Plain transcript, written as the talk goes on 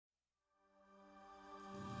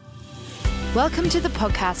Welcome to the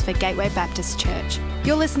podcast for Gateway Baptist Church.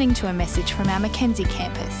 You're listening to a message from our Mackenzie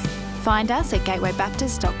campus. Find us at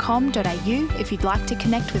gatewaybaptist.com.au if you'd like to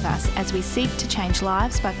connect with us as we seek to change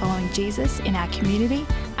lives by following Jesus in our community,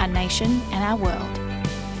 our nation, and our world.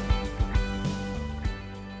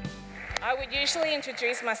 I would usually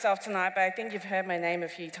introduce myself tonight, but I think you've heard my name a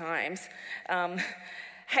few times.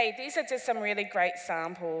 Hey, these are just some really great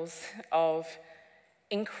samples of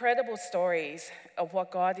incredible stories of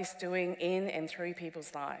what God is doing in and through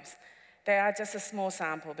people's lives. They are just a small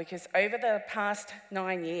sample because over the past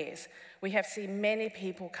 9 years, we have seen many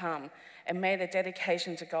people come and made a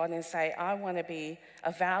dedication to God and say, I want to be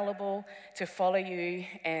available to follow you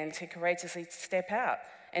and to courageously step out.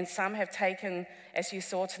 And some have taken, as you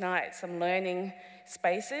saw tonight, some learning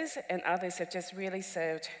spaces, and others have just really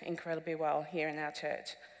served incredibly well here in our church.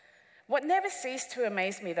 What never ceased to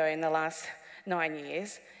amaze me, though, in the last 9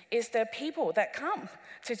 years is the people that come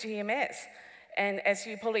to GMS. And as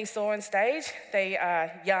you probably saw on stage, they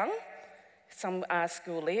are young, some are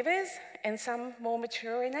school leavers, and some more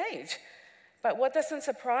mature in age. But what doesn't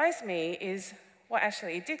surprise me is, well,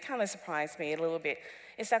 actually, it did kind of surprise me a little bit,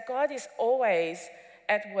 is that God is always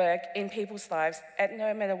at work in people's lives at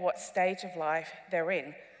no matter what stage of life they're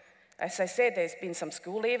in. As I said, there's been some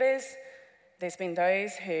school leavers. There's been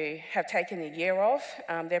those who have taken a year off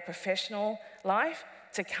their professional life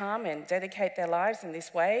to come and dedicate their lives in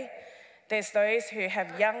this way. There's those who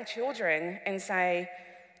have young children and say,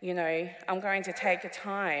 you know, I'm going to take a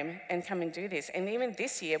time and come and do this. And even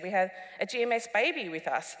this year, we had a GMS baby with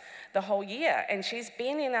us the whole year. And she's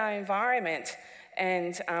been in our environment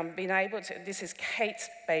and been able to, this is Kate's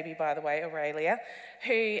baby, by the way, Aurelia,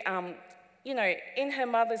 who, you know, in her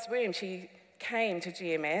mother's womb, she came to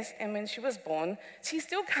GMS, and when she was born, she's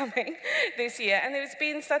still coming this year, and it's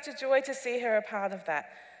been such a joy to see her a part of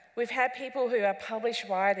that. We've had people who are published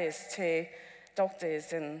writers to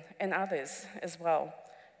doctors and others as well.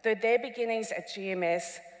 Though their beginnings at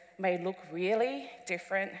GMS may look really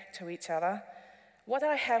different to each other, what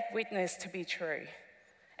I have witnessed to be true,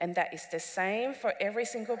 and that is the same for every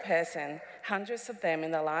single person, hundreds of them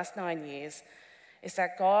in the last 9 years, is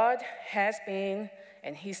that God has been,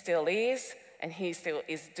 and He still is, and He still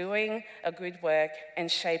is doing a good work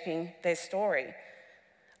and shaping their story.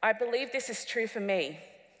 I believe this is true for me,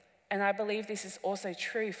 and I believe this is also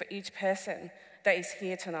true for each person that is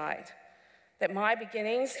here tonight. That my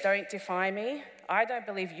beginnings don't define me. I don't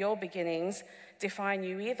believe your beginnings define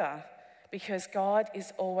you either, because God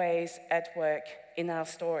is always at work in our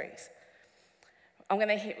stories. I'm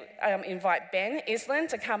going to invite Ben Island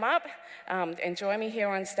to come up and join me here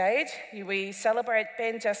on stage. We celebrate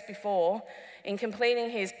Ben just before in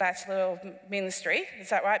completing his Bachelor of Ministry. Is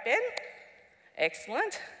that right, Ben?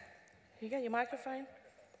 Excellent. You got your microphone?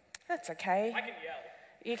 That's okay. I can yell.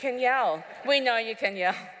 You can yell. We know you can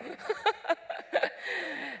yell.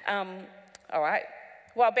 All right.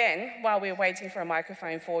 Well, Ben, while we're waiting for a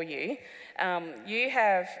microphone for you, you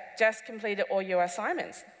have just completed all your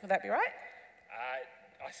assignments. Would that be right?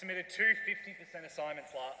 I submitted two 50%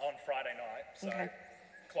 assignments on Friday night, so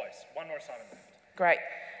close. One more assignment left. Great.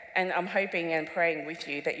 And I'm hoping and praying with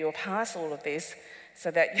you that you'll pass all of this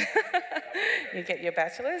so that you get your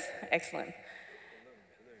bachelor's. Excellent.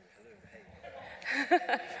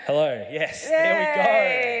 Hello, yes, Yay!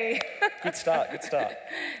 There we go. Good start.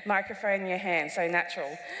 Microphone in your hand, so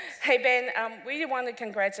natural. Hey Ben, we want to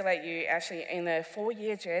congratulate you actually in a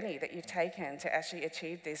 4-year journey that you've taken to actually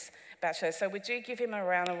achieve this bachelor. So would you give him a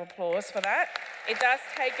round of applause for that? It does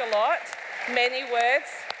take a lot, many words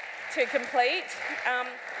to complete.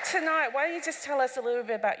 Tonight, why don't you just tell us a little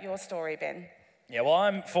bit about your story, Ben? Yeah, well,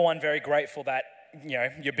 I'm, for one, very grateful that, you know,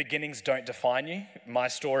 your beginnings don't define you. My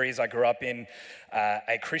story is I grew up in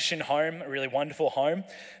a Christian home, a really wonderful home.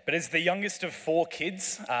 But as the youngest of 4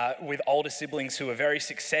 kids with older siblings who were very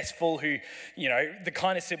successful, who, you know, the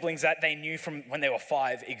kind of siblings that they knew from when they were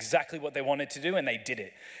 5 exactly what they wanted to do, and they did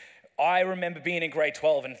it. I remember being in grade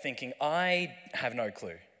 12 and thinking, I have no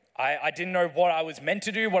clue. I didn't know what I was meant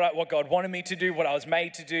to do, what God wanted me to do, what I was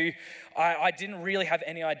made to do. I didn't really have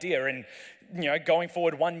any idea. And, you know, going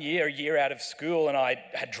forward a year out of school, and I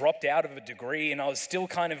had dropped out of a degree, and I was still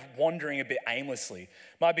kind of wandering a bit aimlessly.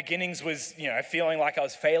 My beginnings was, you know, feeling like I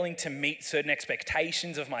was failing to meet certain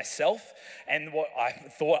expectations of myself and what I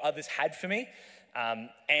thought others had for me.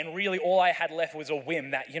 And really all I had left was a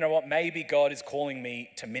whim that, you know what, maybe God is calling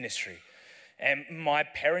me to ministry. And my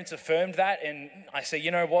parents affirmed that, and I said,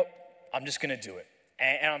 you know what, I'm just going to do it.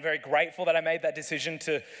 And I'm very grateful that I made that decision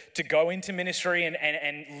to go into ministry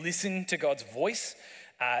and listen to God's voice,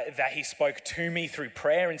 that He spoke to me through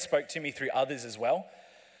prayer and spoke to me through others as well.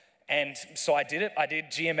 And so I did it. I did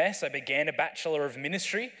GMS. I began a Bachelor of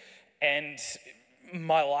Ministry, and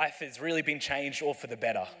my life has really been changed all for the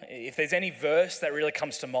better. If there's any verse that really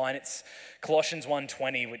comes to mind, it's Colossians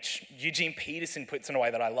 1:20, which Eugene Peterson puts in a way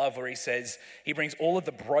that I love, where he says, he brings all of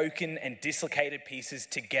the broken and dislocated pieces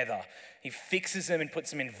together. He fixes them and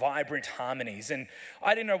puts them in vibrant harmonies. And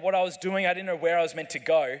I didn't know what I was doing. I didn't know where I was meant to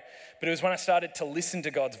go. But it was when I started to listen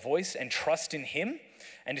to God's voice and trust in him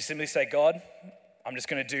and just simply say, God, I'm just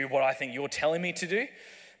going to do what I think you're telling me to do,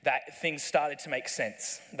 that things started to make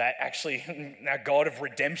sense. That actually our God of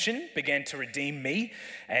redemption began to redeem me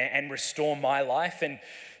and restore my life. And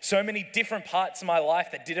so many different parts of my life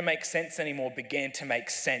that didn't make sense anymore began to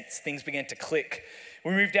make sense. Things began to click.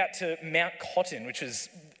 We moved out to Mount Cotton, which was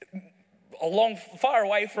far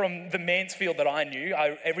away from the Mansfield that I knew.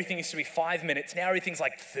 Everything used to be 5 minutes. Now everything's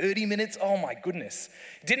like 30 minutes. Oh my goodness.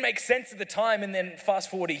 It didn't make sense at the time. And then fast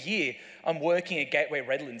forward a year, I'm working at Gateway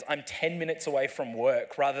Redlands. I'm 10 minutes away from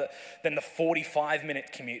work rather than the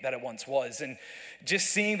 45-minute commute that it once was. And just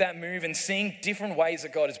seeing that move and seeing different ways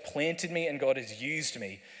that God has planted me and God has used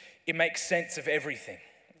me, it makes sense of everything.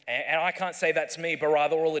 And I can't say that's me, but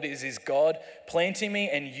rather all it is God planting me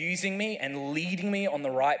and using me and leading me on the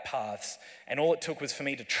right paths. And all it took was for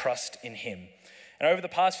me to trust in him. And over the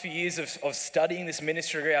past few years of studying this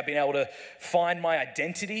ministry, I've been able to find my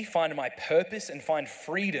identity, find my purpose, and find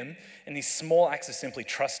freedom in these small acts of simply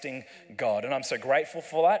trusting God. And I'm so grateful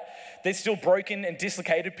for that. There's still broken and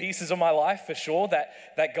dislocated pieces of my life for sure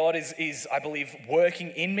that God is, I believe, working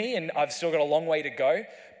in me, and I've still got a long way to go.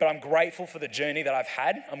 But I'm grateful for the journey that I've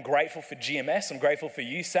had. I'm grateful for GMS. I'm grateful for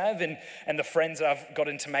you, Sav, and the friends that I've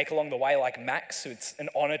gotten to make along the way, like Max, who it's an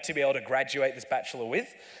honor to be able to graduate this bachelor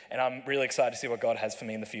with. And I'm really excited to see what God has for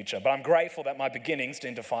me in the future. But I'm grateful that my beginnings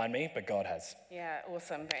didn't define me, but God has. Yeah,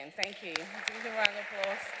 awesome, Ben. Thank you. Give him a round of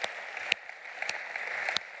applause.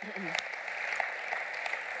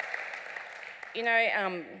 You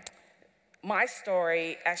know, my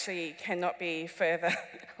story actually cannot be further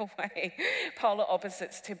away, polar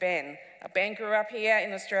opposites to Ben. Ben grew up here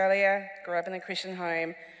in Australia, grew up in a Christian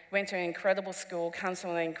home, went to an incredible school, comes from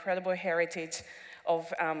an incredible heritage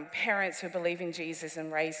of parents who believe in Jesus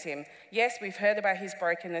and raised him. Yes, we've heard about his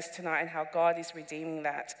brokenness tonight and how God is redeeming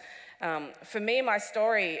that. For me, my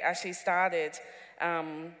story actually started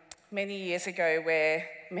many years ago,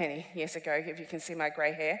 if you can see my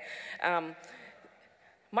grey hair.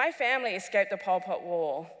 My family escaped the Pol Pot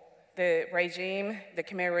War, the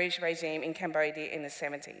Khmer Rouge regime in Cambodia in the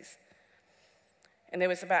 70s. And there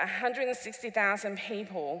was about 160,000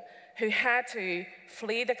 people who had to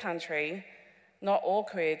flee the country. Not all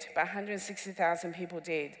could, but 160,000 people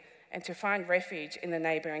did, and to find refuge in the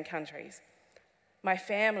neighboring countries. My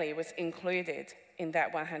family was included in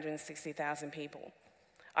that 160,000 people.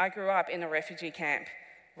 I grew up in a refugee camp,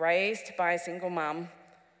 raised by a single mum.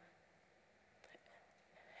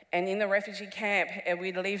 And in the refugee camp,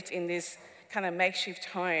 we lived in this kind of makeshift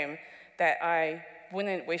home that I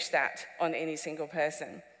wouldn't wish that on any single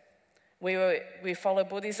person. We follow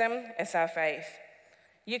Buddhism as our faith.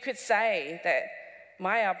 You could say that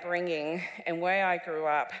my upbringing and where I grew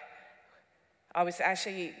up, I was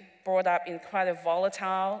actually brought up in quite a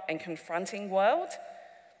volatile and confronting world.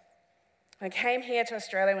 I came here to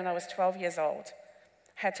Australia when I was 12 years old,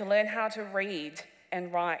 had to learn how to read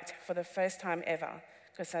and write for the first time ever,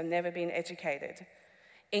 because I've never been educated.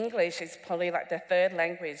 English is probably like the third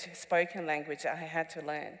language, spoken language that I had to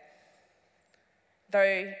learn.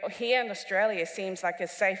 Though here in Australia seems like a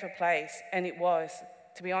safer place, and it was.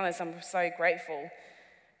 To be honest, I'm so grateful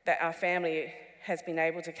that our family has been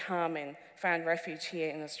able to come and find refuge here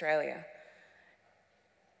in Australia.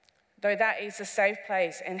 Though that is a safe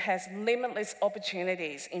place and has limitless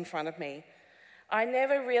opportunities in front of me, I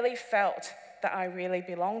never really felt that I really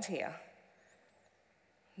belonged here.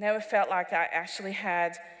 Never felt like I actually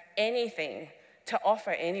had anything to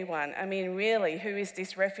offer anyone. I mean, really, who is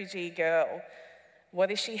this refugee girl? What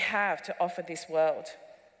does she have to offer this world?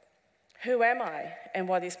 Who am I and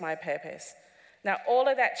what is my purpose? Now, all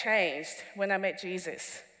of that changed when I met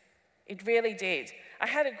Jesus. It really did. I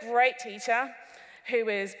had a great teacher who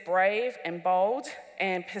was brave and bold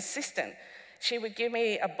and persistent. She would give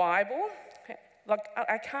me a Bible. Like,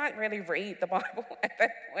 I can't really read the Bible at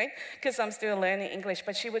that point because I'm still learning English,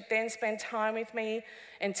 but she would then spend time with me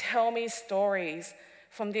and tell me stories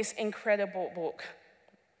from this incredible book.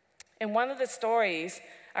 And one of the stories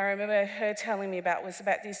I remember her telling me about was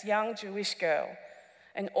about this young Jewish girl,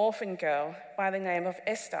 an orphan girl by the name of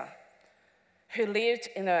Esther, who lived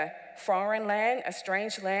in a foreign land, a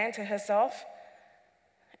strange land to herself,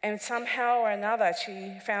 and somehow or another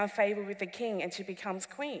she found favor with the king and she becomes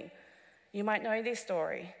queen. You might know this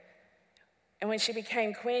story. And when she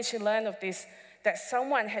became queen, she learned of this, that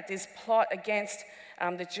someone had this plot against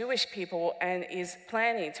the Jewish people and is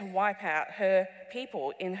planning to wipe out her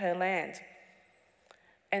people in her land.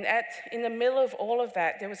 And in the middle of all of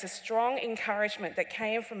that, there was a strong encouragement that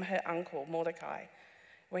came from her uncle, Mordecai,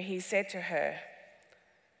 where he said to her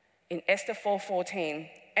in Esther 4:14,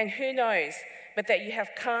 "And who knows but that you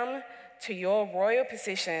have come to your royal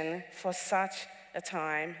position for such a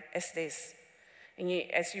time as this." And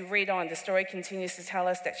as you read on, the story continues to tell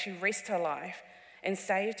us that she risked her life and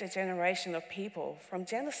saved a generation of people from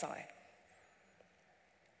genocide.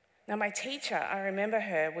 Now, my teacher, I remember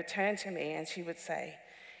her, would turn to me and she would say,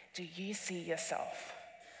 "Do you see yourself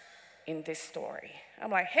in this story?"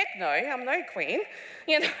 I'm like, "Heck no, I'm no queen."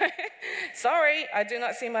 Sorry, I do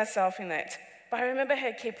not see myself in it. But I remember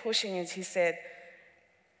her keep pushing and she said,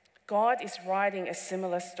 "God is writing a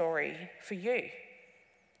similar story for you.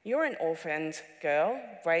 You're an orphaned girl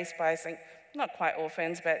raised by, not quite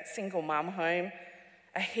orphaned, but single mum home,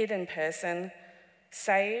 a hidden person,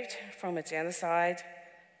 saved from a genocide,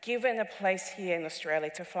 given a place here in Australia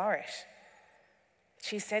to flourish."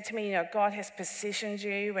 She said to me, God has positioned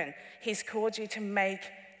you and he's called you to make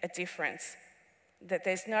a difference, that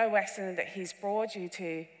there's no accident that he's brought you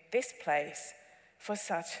to this place for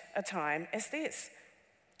such a time as this.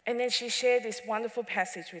 And then she shared this wonderful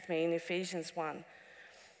passage with me in Ephesians 1.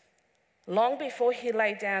 "Long before he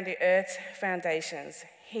laid down the earth's foundations,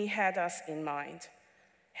 he had us in mind,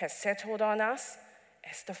 has settled on us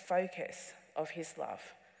as the focus of his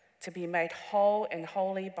love, to be made whole and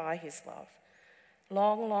holy by his love.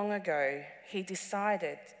 Long, long ago, he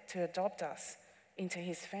decided to adopt us into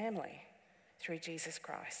his family through Jesus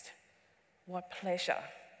Christ." What pleasure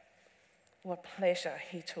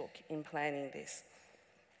he took in planning this.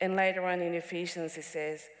 And later on in Ephesians it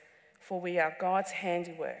says, "For we are God's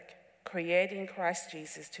handiwork, created in Christ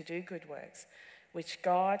Jesus to do good works, which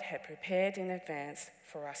God had prepared in advance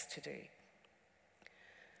for us to do."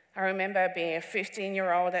 I remember being a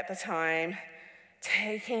 15-year-old at the time,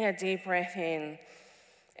 taking a deep breath in,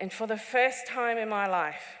 and for the first time in my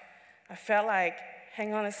life, I felt like,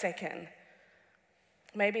 hang on a second,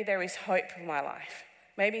 maybe there is hope for my life.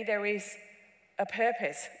 Maybe there is a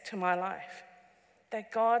purpose to my life.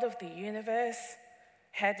 That God of the universe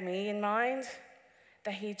had me in mind,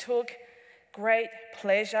 that he took great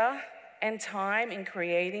pleasure and time in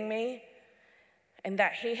creating me, and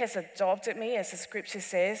that he has adopted me, as the scripture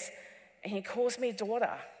says, and he calls me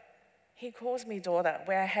daughter. He calls me daughter.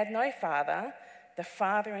 Where I had no father, the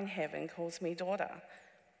Father in heaven calls me daughter.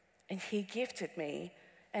 And he gifted me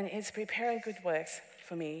and is preparing good works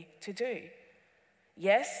for me to do.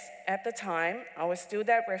 Yes, at the time, I was still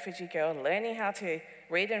that refugee girl learning how to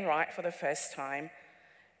read and write for the first time,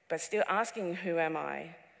 but still asking, who am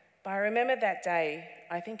I? But I remember that day,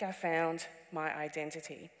 I think I found my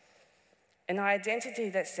identity. An identity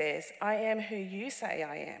that says, I am who you say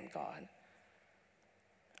I am, God.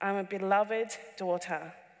 I'm a beloved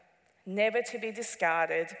daughter, never to be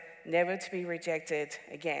discarded, never to be rejected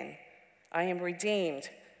again. I am redeemed,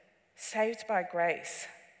 saved by grace.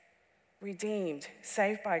 Redeemed,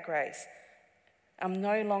 saved by grace. I'm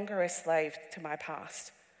no longer a slave to my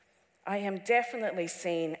past. I am definitely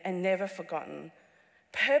seen and never forgotten,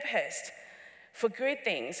 purposed for good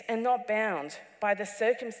things and not bound by the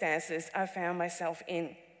circumstances I found myself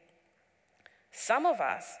in. Some of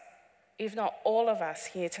us, if not all of us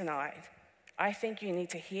here tonight, I think you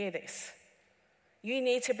need to hear this. You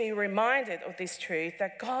need to be reminded of this truth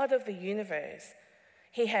that God of the universe,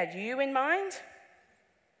 he had you in mind.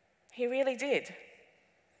 He really did.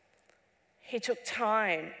 He took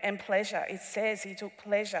time and pleasure. It says he took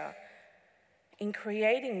pleasure in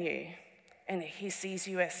creating you, and he sees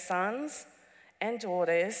you as sons and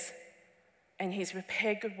daughters, and he's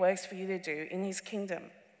prepared good works for you to do in his kingdom.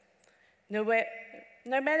 No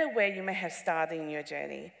matter where you may have started in your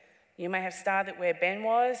journey, you may have started where Ben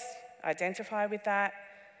was, identify with that.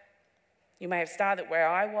 You may have started where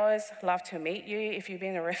I was, love to meet you if you've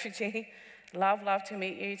been a refugee. Love to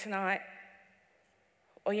meet you tonight.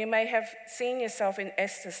 Or you may have seen yourself in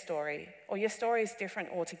Esther's story, or your story is different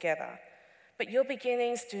altogether. But your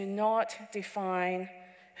beginnings do not define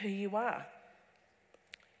who you are,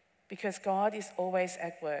 because God is always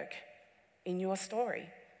at work in your story.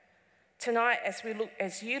 Tonight,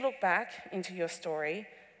 as you look back into your story,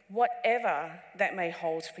 whatever that may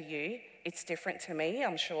hold for you, it's different to me,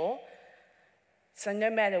 I'm sure. So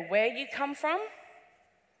no matter where you come from,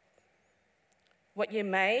 what you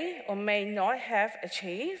may or may not have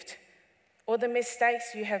achieved, or the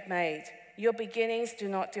mistakes you have made, your beginnings do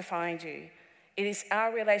not define you. It is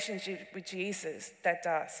our relationship with Jesus that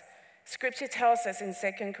does. Scripture tells us in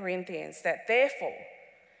 2 Corinthians that therefore,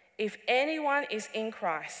 if anyone is in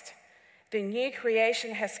Christ, the new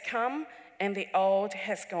creation has come and the old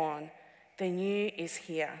has gone. The new is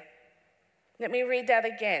here. Let me read that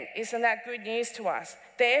again. Isn't that good news to us?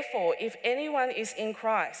 Therefore, if anyone is in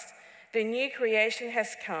Christ, the new creation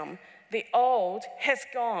has come, the old has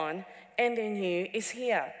gone, and the new is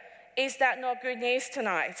here. Is that not good news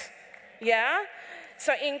tonight? Yeah?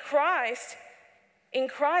 So in Christ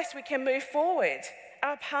we can move forward.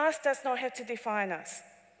 Our past does not have to define us.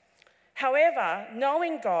 However,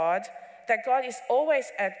 knowing God, that God is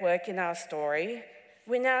always at work in our story,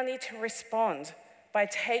 we now need to respond by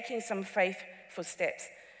taking some faithful steps.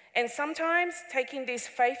 And sometimes taking these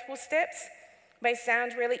faithful steps may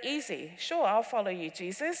sound really easy. Sure, I'll follow you,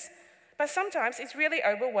 Jesus. But sometimes it's really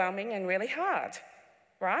overwhelming and really hard,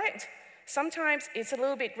 right? Sometimes it's a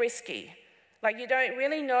little bit risky. Like you don't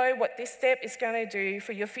really know what this step is going to do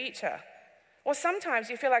for your future. Or sometimes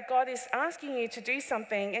you feel like God is asking you to do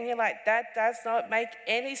something and you're like, that does not make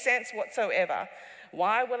any sense whatsoever.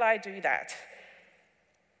 Why will I do that?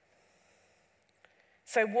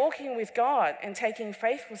 So walking with God and taking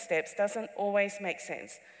faithful steps doesn't always make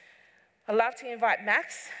sense. I'd love to invite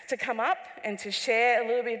Max to come up and to share a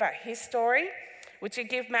little bit about his story. Would you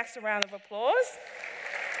give Max a round of applause?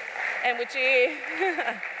 And would you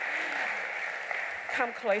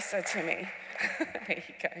come closer to me? There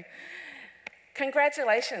you go.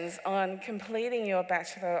 Congratulations on completing your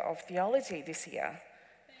Bachelor of Theology this year.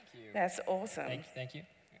 Thank you. That's awesome. Thank you.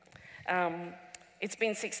 It's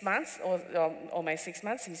been 6 months, or almost 6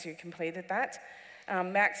 months since you completed that.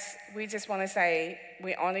 Max, we just want to say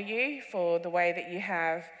we honour you for the way that you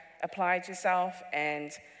have applied yourself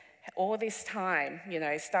and all this time,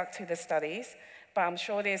 stuck to the studies. But I'm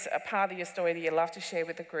sure there's a part of your story that you'd love to share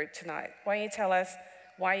with the group tonight. Why don't you tell us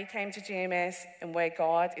why you came to GMS and where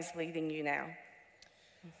God is leading you now?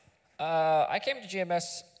 I came to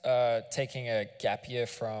GMS taking a gap year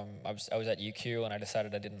I was at UQ and I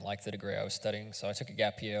decided I didn't like the degree I was studying, so I took a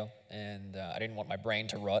gap year and I didn't want my brain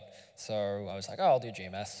to rot, so I was like, I'll do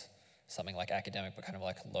GMS, something like academic but kind of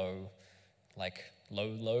like low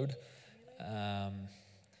load.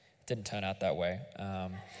 Didn't turn out that way.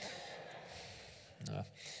 No.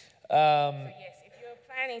 So yes, if you're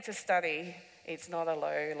planning to study, it's not a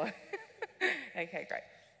low. Okay, great.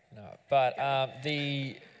 No, but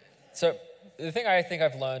So the thing I think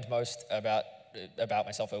I've learned most about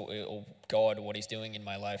myself or God or what he's doing in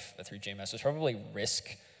my life through GMS is probably risk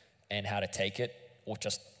and how to take it, or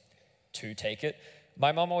just to take it.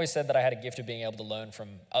 My mom always said that I had a gift of being able to learn from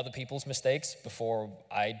other people's mistakes before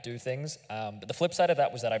I do things. But the flip side of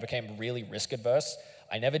that was that I became really risk adverse.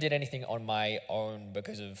 I never did anything on my own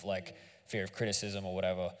because of like fear of criticism or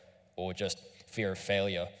whatever, or just fear of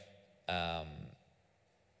failure.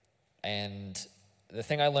 And the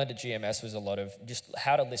thing I learned at GMS was a lot of just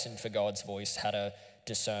how to listen for God's voice, how to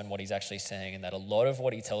discern what he's actually saying, and that a lot of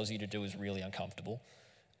what he tells you to do is really uncomfortable.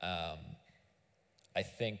 I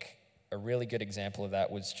think a really good example of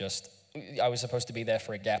that was I was supposed to be there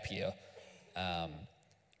for a gap year.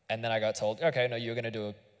 And then I got told, okay, no, you're going to do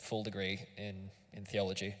a full degree in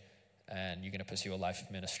theology, and you're going to pursue a life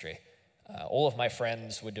of ministry. All of my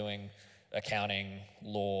friends were doing accounting,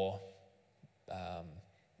 law,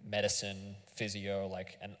 medicine, physio,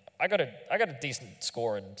 and I got a decent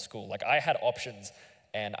score in school. Like I had options,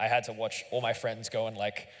 and I had to watch all my friends go and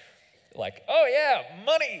like, oh yeah,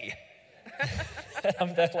 money. And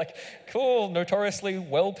I'm there like, cool, notoriously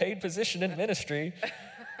well-paid position in ministry.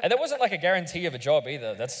 And there wasn't like a guarantee of a job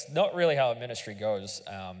either. That's not really how a ministry goes.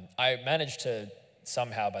 I managed to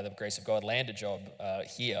somehow, by the grace of God, land a job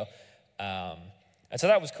here. And so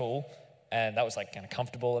that was cool. And that was like kind of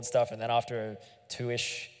comfortable and stuff. And then after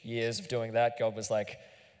 2-ish years of doing that, God was like,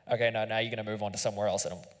 okay, no, now you're going to move on to somewhere else.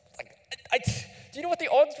 And I'm like, do you know what the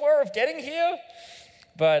odds were of getting here?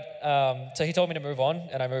 But so he told me to move on,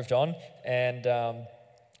 and I moved on. And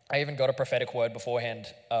I even got a prophetic word beforehand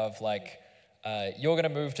of like, you're going to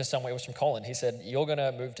move to somewhere. It was from Colin. He said, you're going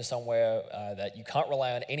to move to somewhere that you can't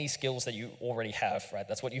rely on any skills that you already have, right?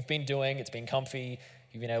 That's what you've been doing. It's been comfy.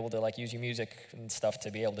 You've been able to like use your music and stuff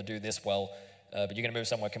to be able to do this well, but you're going to move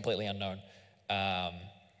somewhere completely unknown.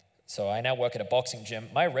 So I now work at a boxing gym.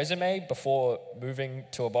 My resume before moving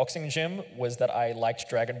to a boxing gym was that I liked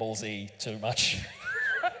Dragon Ball Z too much.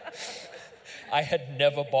 I had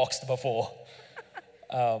never boxed before.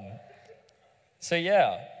 So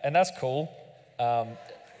yeah, and that's cool. No,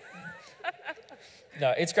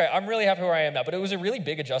 it's great. I'm really happy where I am now, but it was a really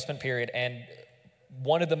big adjustment period, and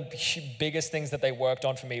one of the biggest things that they worked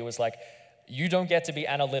on for me was like, you don't get to be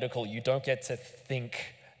analytical. You don't get to think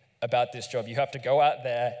about this job. You have to go out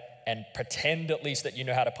there and pretend at least that you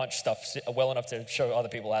know how to punch stuff well enough to show other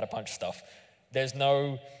people how to punch stuff. There's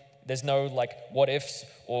no like what ifs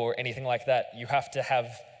or anything like that. You have to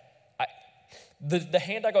have, the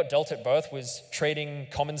hand I got dealt at birth was trading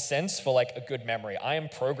common sense for like a good memory. I am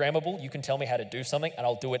programmable. You can tell me how to do something and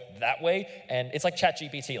I'll do it that way. And it's like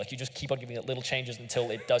ChatGPT, like you just keep on giving it little changes until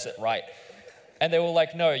it does it right. And they were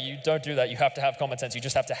like, no, you don't do that. You have to have common sense. You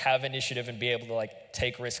just have to have initiative and be able to like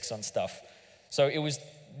take risks on stuff. So it was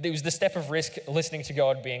the step of risk, listening to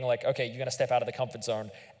God, being like, okay, you're gonna step out of the comfort zone.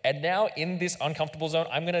 And now in this uncomfortable zone,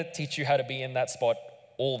 I'm gonna teach you how to be in that spot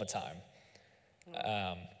all the time.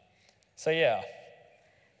 So yeah.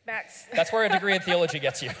 Max. That's where a degree in theology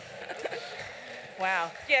gets you. Wow.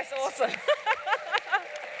 Yes, awesome.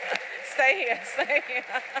 Stay here.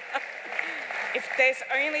 If there's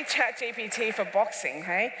only ChatGPT for boxing,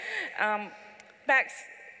 hey? Max,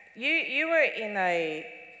 you were in a,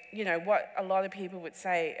 what a lot of people would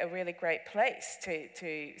say, a really great place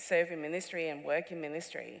to serve in ministry and work in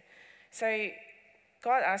ministry. So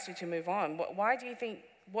God asked you to move on. Why do you think,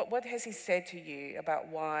 what has he said to you about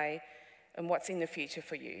why and what's in the future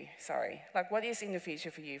for you? Like what is in the future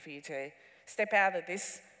for you to step out of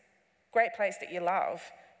this great place that you love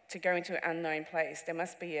to go into an unknown place? There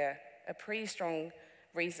must be a pretty strong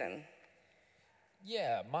reason.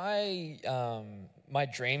 Yeah, my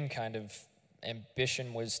dream kind of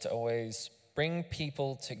ambition was to always bring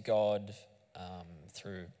people to God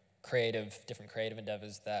through different creative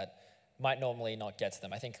endeavors that might normally not get to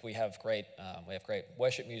them. I think we have great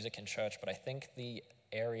worship music in church, but I think the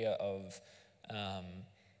area of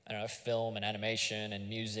film and animation and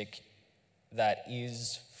music that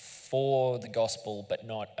is for the gospel but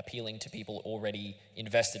not appealing to people already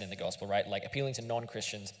invested in the gospel, right? Like appealing to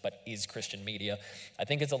non-Christians but is Christian media, I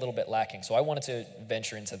think it's a little bit lacking. So I wanted to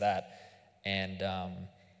venture into that, and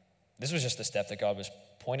this was just the step that God was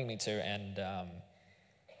pointing me to. And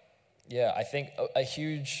I think a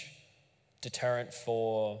huge deterrent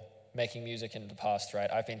for making music in the past, right?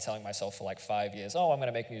 I've been telling myself for like 5 years, I'm going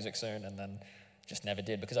to make music soon, and then just never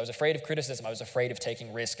did, because I was afraid of criticism. I was afraid of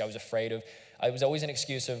taking risk. I was always an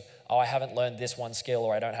excuse of, I haven't learned this one skill,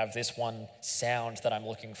 or I don't have this one sound that I'm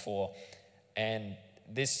looking for. And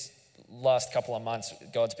this last couple of months,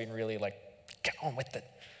 God's been really like, get on with it.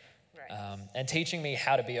 Right. And teaching me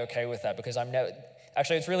how to be okay with that, because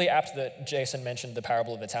actually it's really apt that Jason mentioned the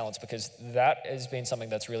parable of the talents, because that has been something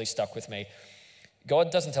that's really stuck with me.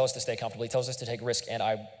 God doesn't tell us to stay comfortable. He tells us to take risk. And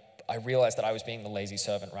I realized that I was being the lazy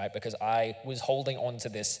servant, right? Because I was holding on to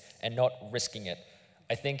this and not risking it.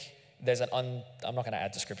 I think there's I'm not going to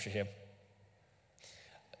add to scripture here.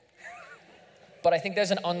 But I think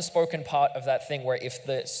there's an unspoken part of that thing where if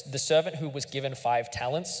the servant who was given 5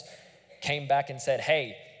 talents came back and said,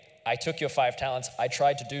 hey, I took your 5 talents. I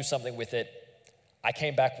tried to do something with it. I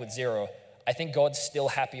came back with 0. I think God's still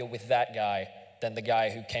happier with that guy than the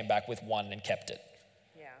guy who came back with 1 and kept it.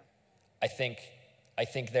 I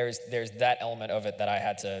think there's that element of it that I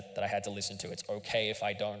had to listen to. It's okay if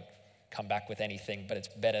I don't come back with anything, but it's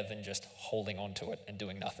better than just holding on to it and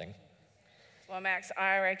doing nothing. Well, Max,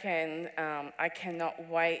 I reckon I cannot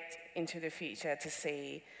wait into the future to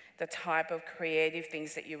see the type of creative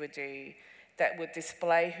things that you would do that would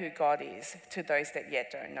display who God is to those that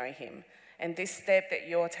yet don't know him. And this step that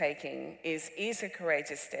you're taking is a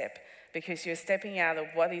courageous step, because you're stepping out of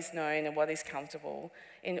what is known and what is comfortable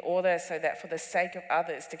in order so that for the sake of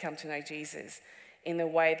others to come to know Jesus in the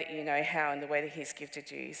way that you know how and the way that he's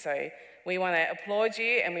gifted you. So we want to applaud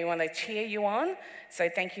you and we want to cheer you on. So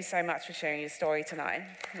thank you so much for sharing your story tonight.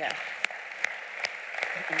 Yeah.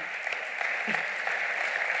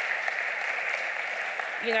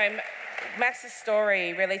 Max's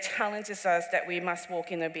story really challenges us that we must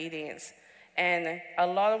walk in obedience. And a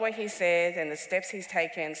lot of what he said and the steps he's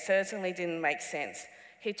taken certainly didn't make sense.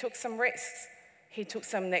 He took some risks. He took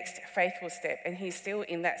some next faithful step, and he's still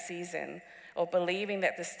in that season of believing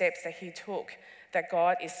that the steps that he took, that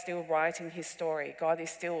God is still writing his story. God is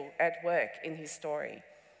still at work in his story.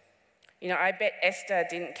 I bet Esther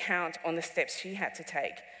didn't count on the steps she had to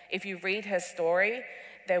take. If you read her story,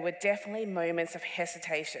 there were definitely moments of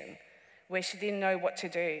hesitation where she didn't know what to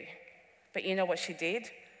do. But you know what she did?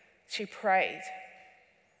 She prayed.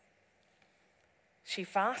 She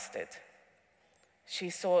fasted. She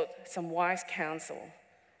sought some wise counsel,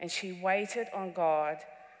 and she waited on God.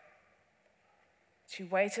 She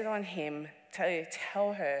waited on him to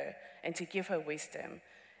tell her and to give her wisdom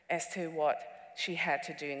as to what she had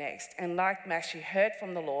to do next. And like Max, she heard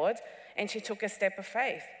from the Lord, and she took a step of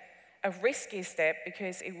faith, a risky step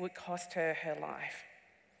because it would cost her her life.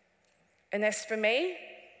 And as for me,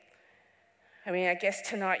 I mean, I guess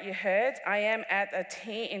tonight you heard, I am at a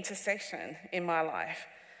T intersection in my life.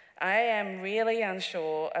 I am really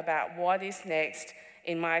unsure about what is next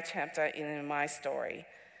in my chapter, in my story.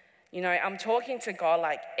 You know, I'm talking to God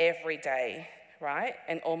like every day, right?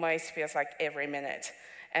 And almost feels like every minute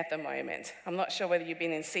at the moment. I'm not sure whether you've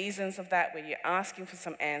been in seasons of that where you're asking for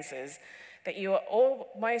some answers, that you are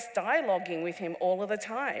almost dialoguing with him all of the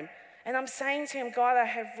time. And I'm saying to him, God, I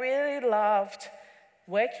have really loved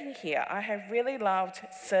working here. I have really loved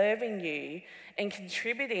serving you and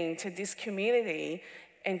contributing to this community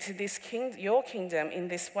and to this your kingdom in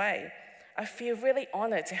this way. I feel really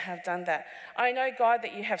honored to have done that. I know, God,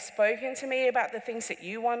 that you have spoken to me about the things that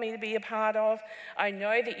you want me to be a part of. I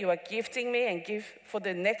know that you are gifting me and give for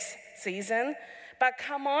the next season. But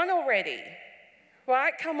come on already,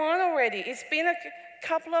 right? Come on already. It's been a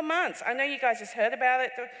couple of months. I know you guys just heard about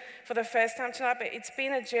it for the first time tonight, but it's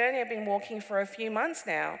been a journey I've been walking for a few months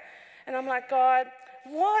now. And I'm like, God,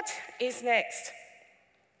 what is next?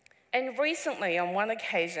 And recently, on one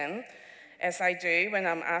occasion, as I do when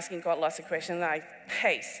I'm asking God lots of questions, I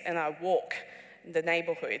pace and I walk the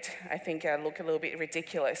neighborhood. I think I look a little bit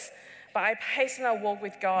ridiculous. But I pace and I walk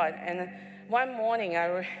with God. And one morning,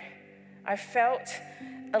 I felt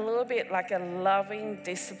a little bit like a loving,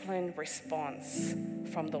 disciplined response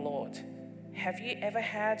from the Lord. Have you ever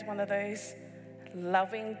had one of those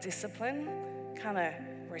loving, discipline kind of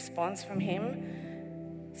response from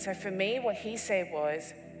him? So for me, what he said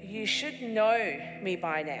was, you should know me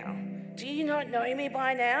by now. Do you not know me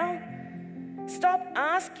by now? Stop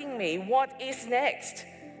asking me what is next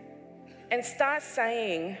and start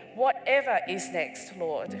saying, whatever is next,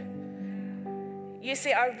 Lord. You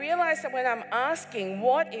see, I realize that when I'm asking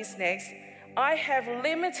what is next, I have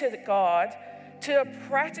limited God to a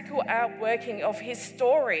practical outworking of his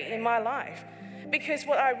story in my life. Because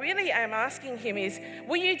what I really am asking him is,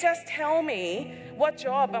 will you just tell me what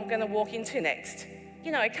job I'm going to walk into next?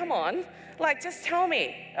 You know, come on. Like, just tell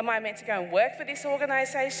me, am I meant to go and work for this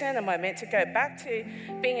organization? Am I meant to go back to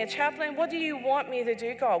being a chaplain? What do you want me to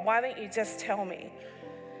do, God? Why don't you just tell me?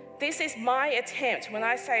 This is my attempt. When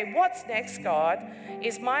I say, what's next, God,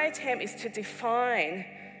 my attempt is to define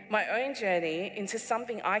my own journey into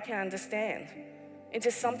something I can understand, into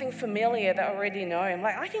something familiar that I already know. I'm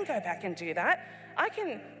like, I can go back and do that. I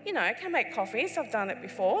can make coffees. I've done it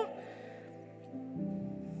before.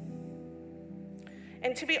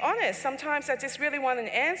 And to be honest, sometimes I just really want an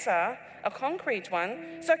answer, a concrete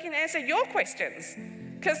one, so I can answer your questions.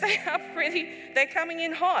 Because they're coming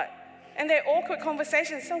in hot. And they're awkward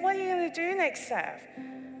conversations. So what are you going to do next, Sav?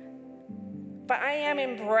 But I am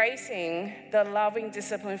embracing the loving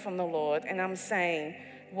discipline from the Lord. And I'm saying,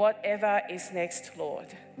 whatever is next, Lord.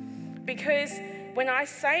 Because when I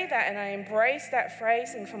say that and I embrace that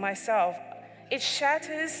phrasing for myself, it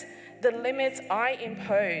shatters the limits I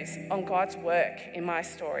impose on God's work in my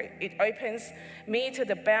story. It opens me to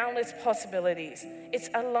the boundless possibilities. It's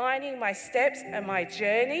aligning my steps and my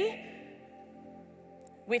journey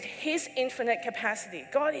with his infinite capacity.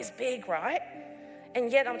 God is big, right?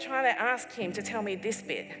 And yet I'm trying to ask him to tell me this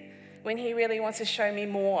bit when he really wants to show me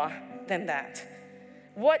more than that.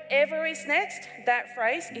 Whatever is next, that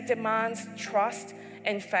phrase, it demands trust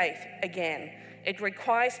and faith again. It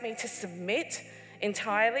requires me to submit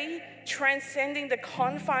entirely, transcending the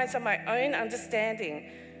confines of my own understanding,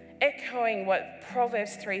 echoing what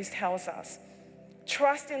Proverbs 3 tells us.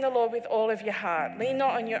 Trust in the Lord with all of your heart. Lean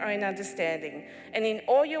not on your own understanding. And in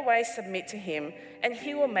all your ways submit to him, and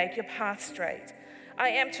he will make your path straight. I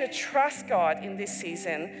am to trust God in this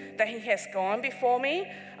season that he has gone before me.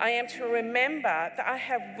 I am to remember that I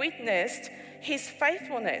have witnessed his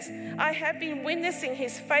faithfulness. I have been witnessing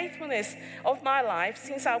his faithfulness of my life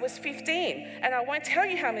since I was 15. And I won't tell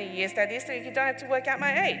you how many years that is, so you don't have to work out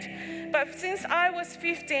my age. But since I was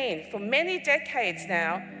 15, for many decades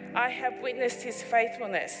now, I have witnessed his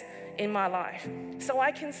faithfulness in my life. So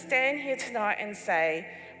I can stand here tonight and say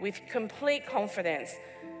with complete confidence,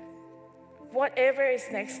 whatever is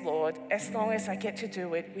next, Lord, as long as I get to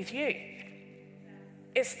do it with you.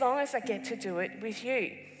 As long as I get to do it with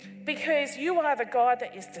you. Because you are the God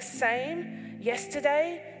that is the same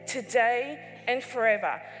yesterday, today, and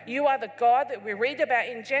forever. You are the God that we read about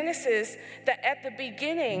in Genesis, that at the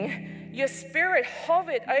beginning, your spirit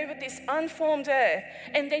hovered over this unformed earth,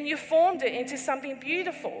 and then you formed it into something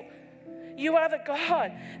beautiful. You are the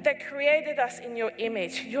God that created us in your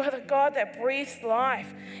image. You are the God that breathed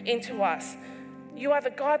life into us. You are the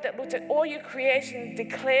God that looked at all your creation and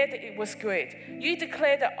declared that it was good. You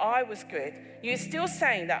declared that I was good. You're still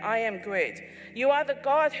saying that I am good. You are the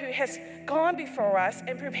God who has gone before us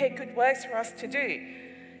and prepared good works for us to do.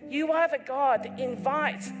 You are the God that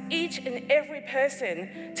invites each and every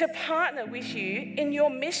person to partner with you in your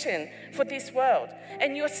mission for this world.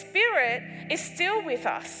 And your Spirit is still with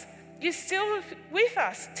us. You're still with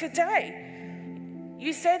us today.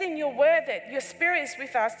 You said in your word that your Spirit is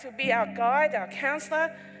with us to be our guide, our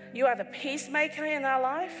counselor. You are the peacemaker in our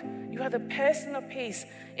life. You are the person of peace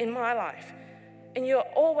in my life. And you're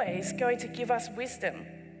always going to give us wisdom.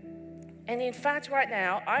 And in fact, right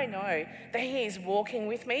now, I know that He is walking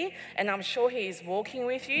with me, and I'm sure He is walking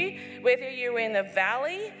with you. Whether you're in the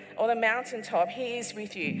valley or the mountaintop, He is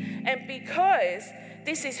with you. And because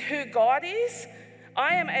this is who God is,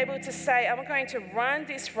 I am able to say, I'm going to run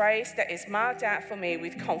this race that is marked out for me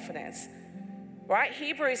with confidence. Right?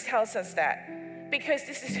 Hebrews tells us that. Because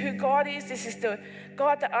this is who God is, this is the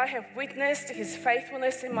God that I have witnessed His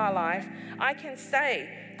faithfulness in my life, I can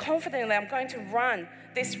say confidently, I'm going to run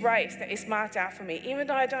this race that is marked out for me, even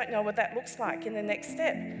though I don't know what that looks like in the next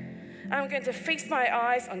step. I'm going to fix my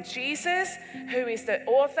eyes on Jesus, who is the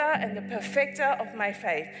author and the perfecter of my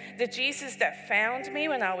faith. The Jesus that found me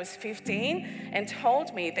when I was 15 and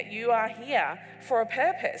told me that you are here for a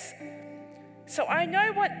purpose. So I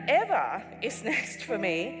know whatever is next for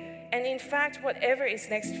me, and in fact, whatever is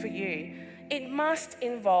next for you, it must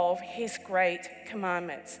involve His great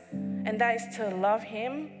commandments. And that is to love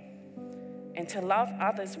Him and to love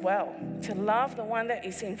others well, to love the one that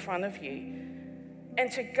is in front of you,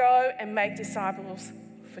 and to go and make disciples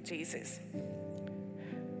for Jesus.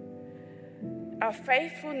 Our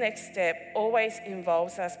faithful next step always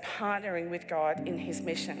involves us partnering with God in His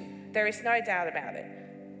mission. There is no doubt about it.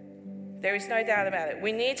 There is no doubt about it.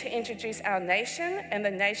 We need to introduce our nation and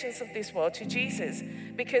the nations of this world to Jesus,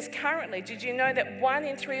 because currently, did you know that 1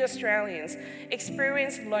 in 3 Australians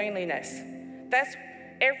experience loneliness? That's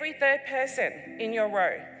every third person in your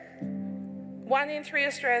row. 1 in 3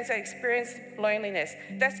 Australians that experience loneliness.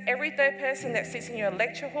 That's every third person that sits in your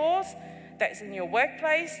lecture halls, that is in your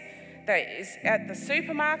workplace, that is at the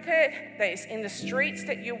supermarket, that is in the streets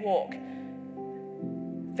that you walk.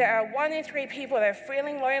 There are 1 in 3 people that are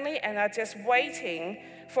feeling lonely and are just waiting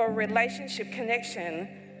for a relationship connection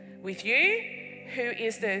with you, who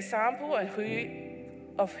is the example of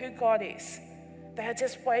who God is. They are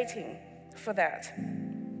just waiting for that.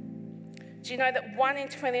 Do you know that 1 in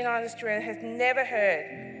 29 Australians has never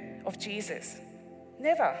heard of Jesus?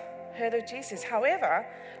 Never heard of Jesus. However,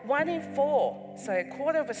 1 in 4, so a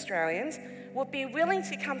quarter of Australians, would be willing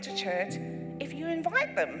to come to church if you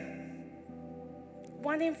invite them.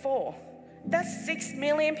 1 in 4. That's 6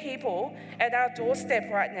 million people at our doorstep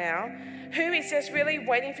right now who is just really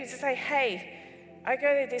waiting for you to say, hey, I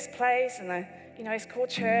go to this place and it's called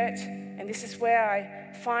church, and this is where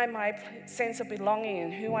I find my sense of belonging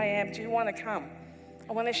and who I am. Do you want to come?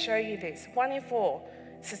 I want to show you this. 1 in 4,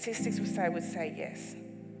 statistics would say yes.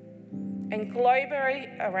 And globally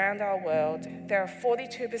around our world, there are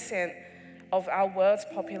 42% of our world's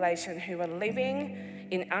population who are living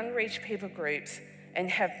in unreached people groups and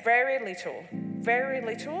have very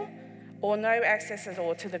little or no access at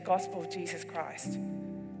all to the gospel of Jesus Christ.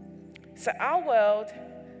 So our world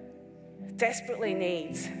desperately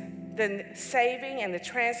needs the saving and the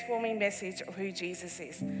transforming message of who Jesus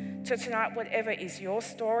is. So tonight, whatever is your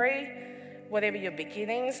story, whatever your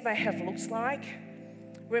beginnings may have looked like,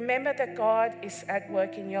 remember that God is at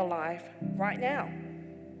work in your life right now.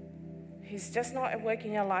 He's just not at work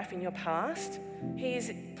in your life in your past. He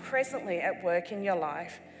is presently at work in your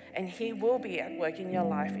life, and He will be at work in your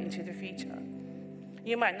life into the future.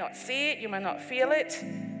 You might not see it, you might not feel it,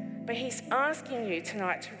 but He's asking you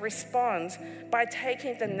tonight to respond by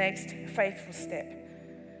taking the next faithful step.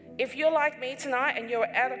 If you're like me tonight and you're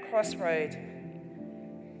at a crossroad,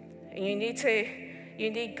 and you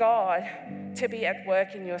need God to be at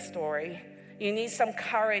work in your story, you need some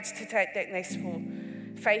courage to take that next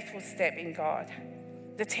faithful step in God.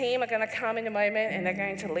 The team are going to come in a moment and they're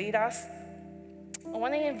going to lead us. I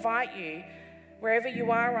want to invite you, wherever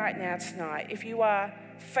you are right now tonight, if you are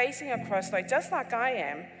facing a crossroad, just like I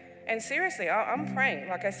am, and seriously, I'm praying.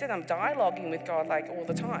 Like I said, I'm dialoguing with God all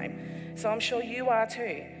the time. So I'm sure you are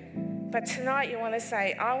too. But tonight you want to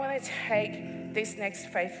say, I want to take this next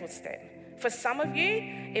faithful step. For some of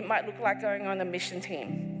you, it might look like going on a mission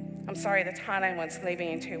team. I'm sorry, the Thailand one's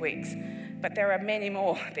leaving in 2 weeks. But there are many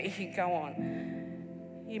more that you can go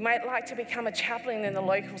on. You might like to become a chaplain in the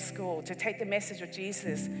local school to take the message of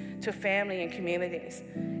Jesus to family and communities.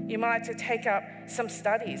 You might like to take up some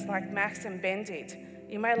studies like Max and Ben did.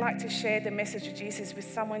 You might like to share the message of Jesus with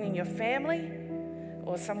someone in your family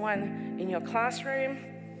or someone in your classroom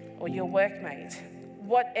or your workmate,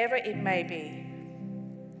 whatever it may be.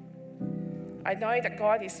 I know that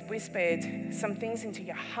God has whispered some things into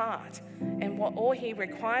your heart, and what all He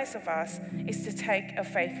requires of us is to take a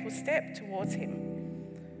faithful step towards Him.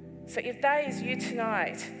 So if that is you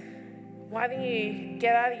tonight, why don't you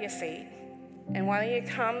get out of your seat and why don't you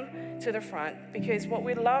come to the front? Because what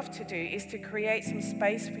we'd love to do is to create some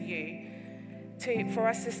space for you, for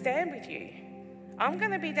us to stand with you. I'm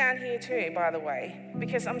going to be down here too, by the way,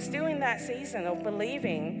 because I'm still in that season of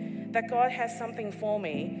believing that God has something for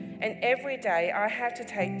me, and every day I have to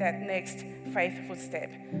take that next faithful step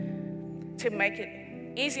to make it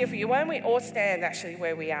easier for you. Why don't we all stand actually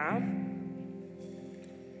where we are?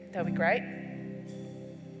 That'll be great.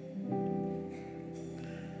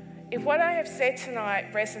 If what I have said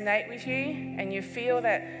tonight resonate with you and you feel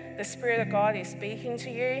that the Spirit of God is speaking to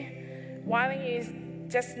you, why don't you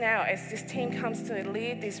just now, as this team comes to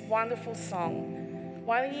lead this wonderful song,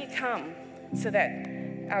 why don't you come so that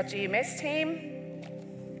our GMS team,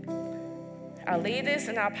 our leaders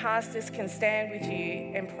and our pastors can stand with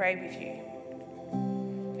you and pray with you.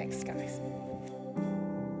 Thanks, guys.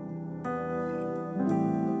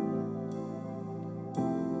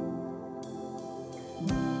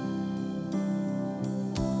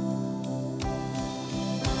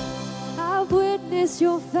 I've witnessed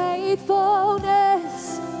your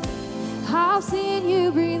faithfulness. I've seen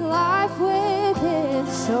you breathe life within.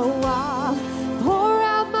 So I'll pour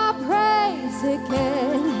out my praise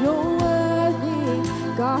again. You're worthy,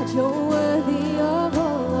 God, you're worthy of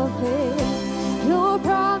all of it. Your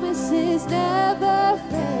promises never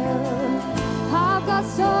fail. I've got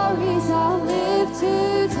stories I'll live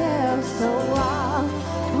to tell. So I'll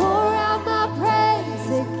pour out my praise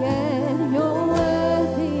again. You're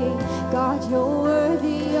worthy, God, you're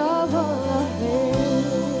worthy of all of it.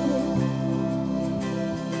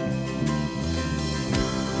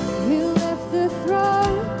 You left the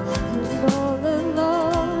throne and all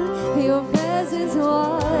alone. Your presence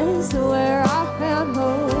was where I found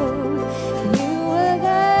home. You were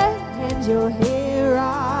there and you're here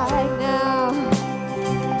right now.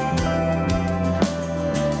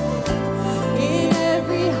 In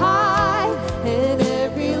every high and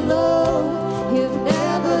every low, you've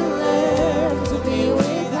never left me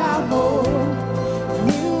without hope.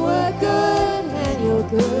 You were good and you're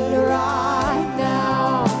good right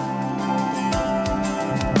now.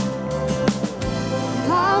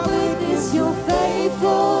 I witness your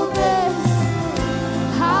faithfulness.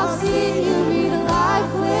 I've seen you breathe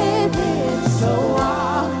life within. So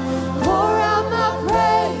I'll pour out my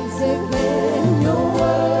praise again. You're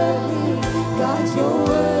worthy, God, you're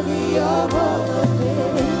worthy of all of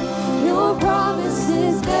it. Your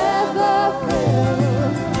promises never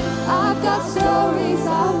fail. I've got stories I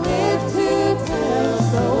live to tell.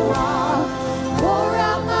 So I'll pour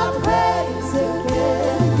out my praise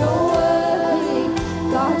again. You're worthy,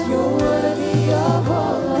 God, you're worthy of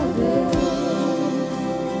all of it.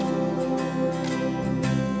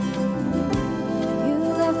 You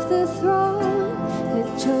left the throne and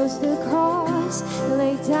chose the cross,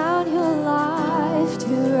 laid down your life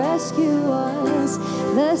to rescue us.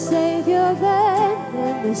 The Savior then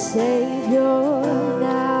and the Savior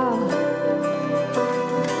now.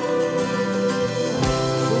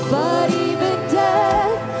 But even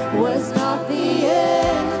death was not the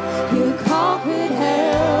end. You conquered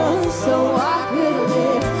hell so I could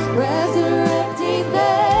live. Resurrecting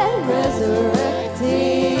then,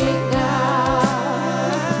 resurrecting now.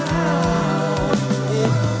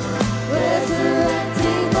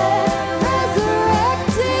 Resurrecting then,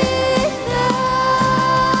 resurrecting now.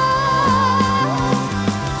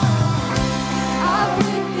 I've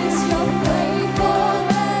witnessed your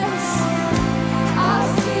faithfulness. I've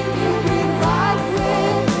seen you bring life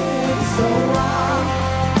within. So I'll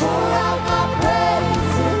pour out my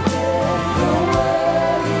praise again. You're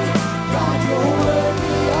worthy, God, you're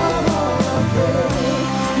worthy of all of it.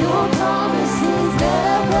 Your promises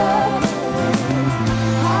never fail.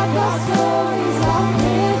 I've got stories I'll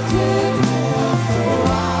live to tell. So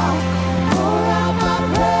I'll pour out my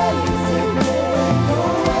praise again.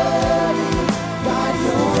 You're worthy, God,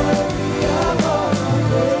 you're worthy of all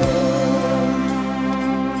of it.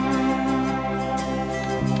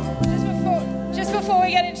 Just before we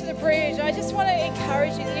get into the bridge, I just want to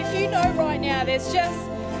encourage you that if you know right now there's just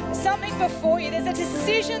something before you, there's a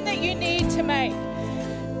decision that you need to make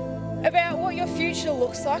about what your future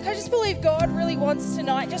looks like, I just believe God really wants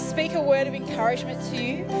tonight just speak a word of encouragement to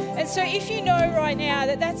you. And so if you know right now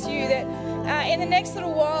that that's you, that in the next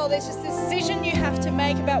little while there's just this decision you have to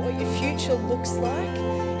make about what your future looks like,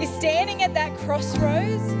 you're standing at that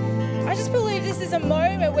crossroads, I just believe this is a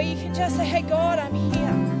moment where you can just say, hey God, I'm here.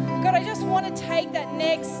 God, I just want to take that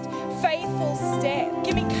next faithful step.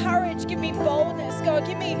 Give me courage, give me boldness, God.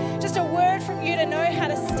 Give me just a word from you to know how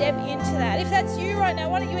to step into that. If that's you right now,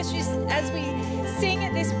 why don't you, as we sing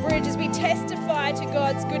at this bridge, as we testify to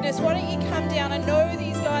God's goodness, why don't you come down? I know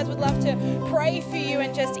these guys would love to pray for you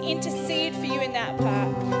and just intercede for you in that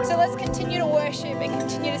part. So let's continue to worship and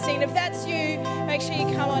continue to sing. And if that's you, make sure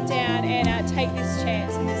you come on down and take this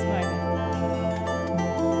chance in this moment.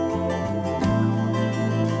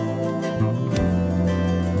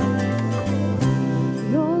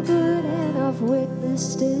 You're good and I've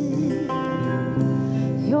witnessed it.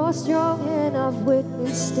 You're strong and I've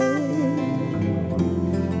witnessed it.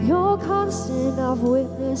 You're constant, I've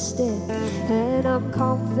witnessed it. And I'm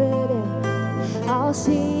confident I'll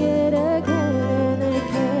see it again and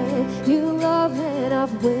again. You love and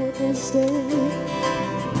I've witnessed it.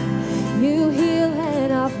 You heal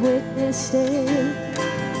and I've witnessed it.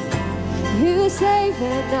 You save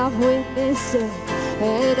and I've witnessed it.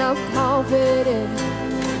 And I'm confident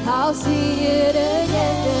I'll see it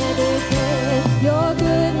again and again. You're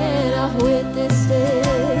good and I've witnessed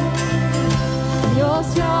it. You're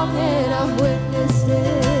strong and I've witnessed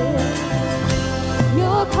it.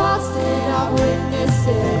 You're constant, I've witnessed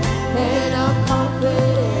it. And I'm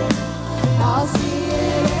confident I'll see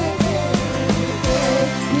it again and again.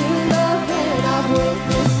 You love and I've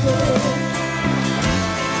witnessed it.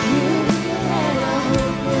 You heal and I've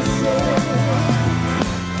witnessed it.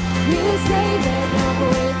 You save and I've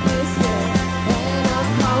witnessed it. And I'm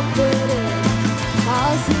confident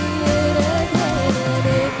I'll see it again and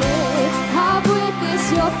again. I've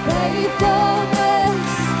witnessed your faithfulness.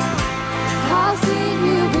 I've seen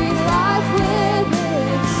you bring life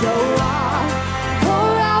within. So I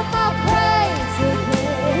pour out my praise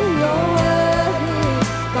again. You're worthy,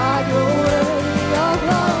 God, you're worthy of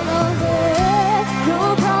all of it. Your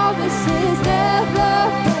promises never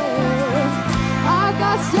fail. I've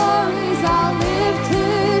got stories I'll live to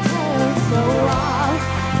tell. So I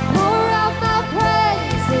pour out my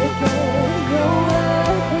praise again. You're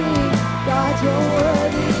worthy, God, you're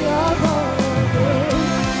worthy of all of it.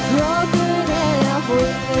 You're good and I've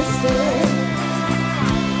witnessed it.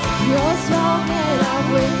 You're strong and I've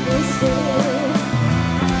witnessed it.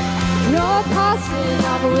 You're constant,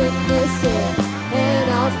 I've witnessed it. And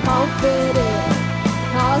I'm confident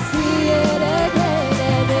I'll see it again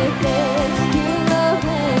and again. You love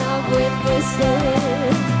and I've witnessed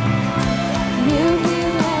it. You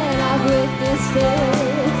heal and I've witnessed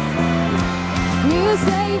it. You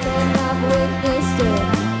save and I've witnessed it.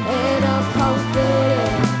 And I'm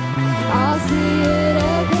confident I'll see it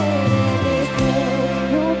again and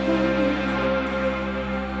again. You're good.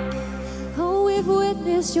 Oh, we've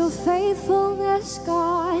witnessed your faithfulness,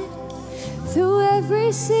 God. Through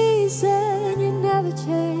every season, you never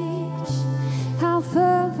change. Our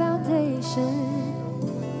firm foundation.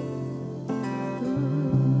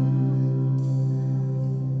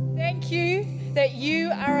 Thank you that you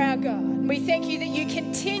are our God. We thank you that you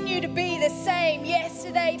continue to be the same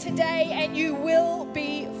yesterday, today, and you will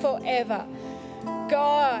be forever.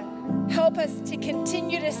 God, help us to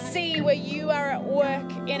continue to see where you are at work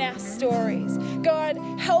in our stories. God,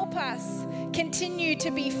 help us continue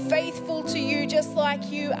to be faithful to you just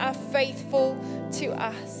like you are faithful to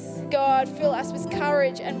us. God, fill us with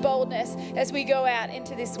courage and boldness as we go out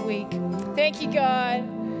into this week. Thank you, God.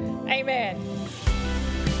 Amen.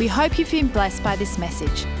 We hope you've been blessed by this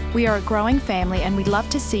message. We are a growing family and we'd love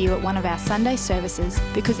to see you at one of our Sunday services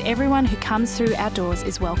because everyone who comes through our doors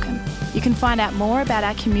is welcome. You can find out more about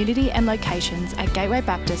our community and locations at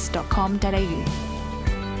gatewaybaptist.com.au.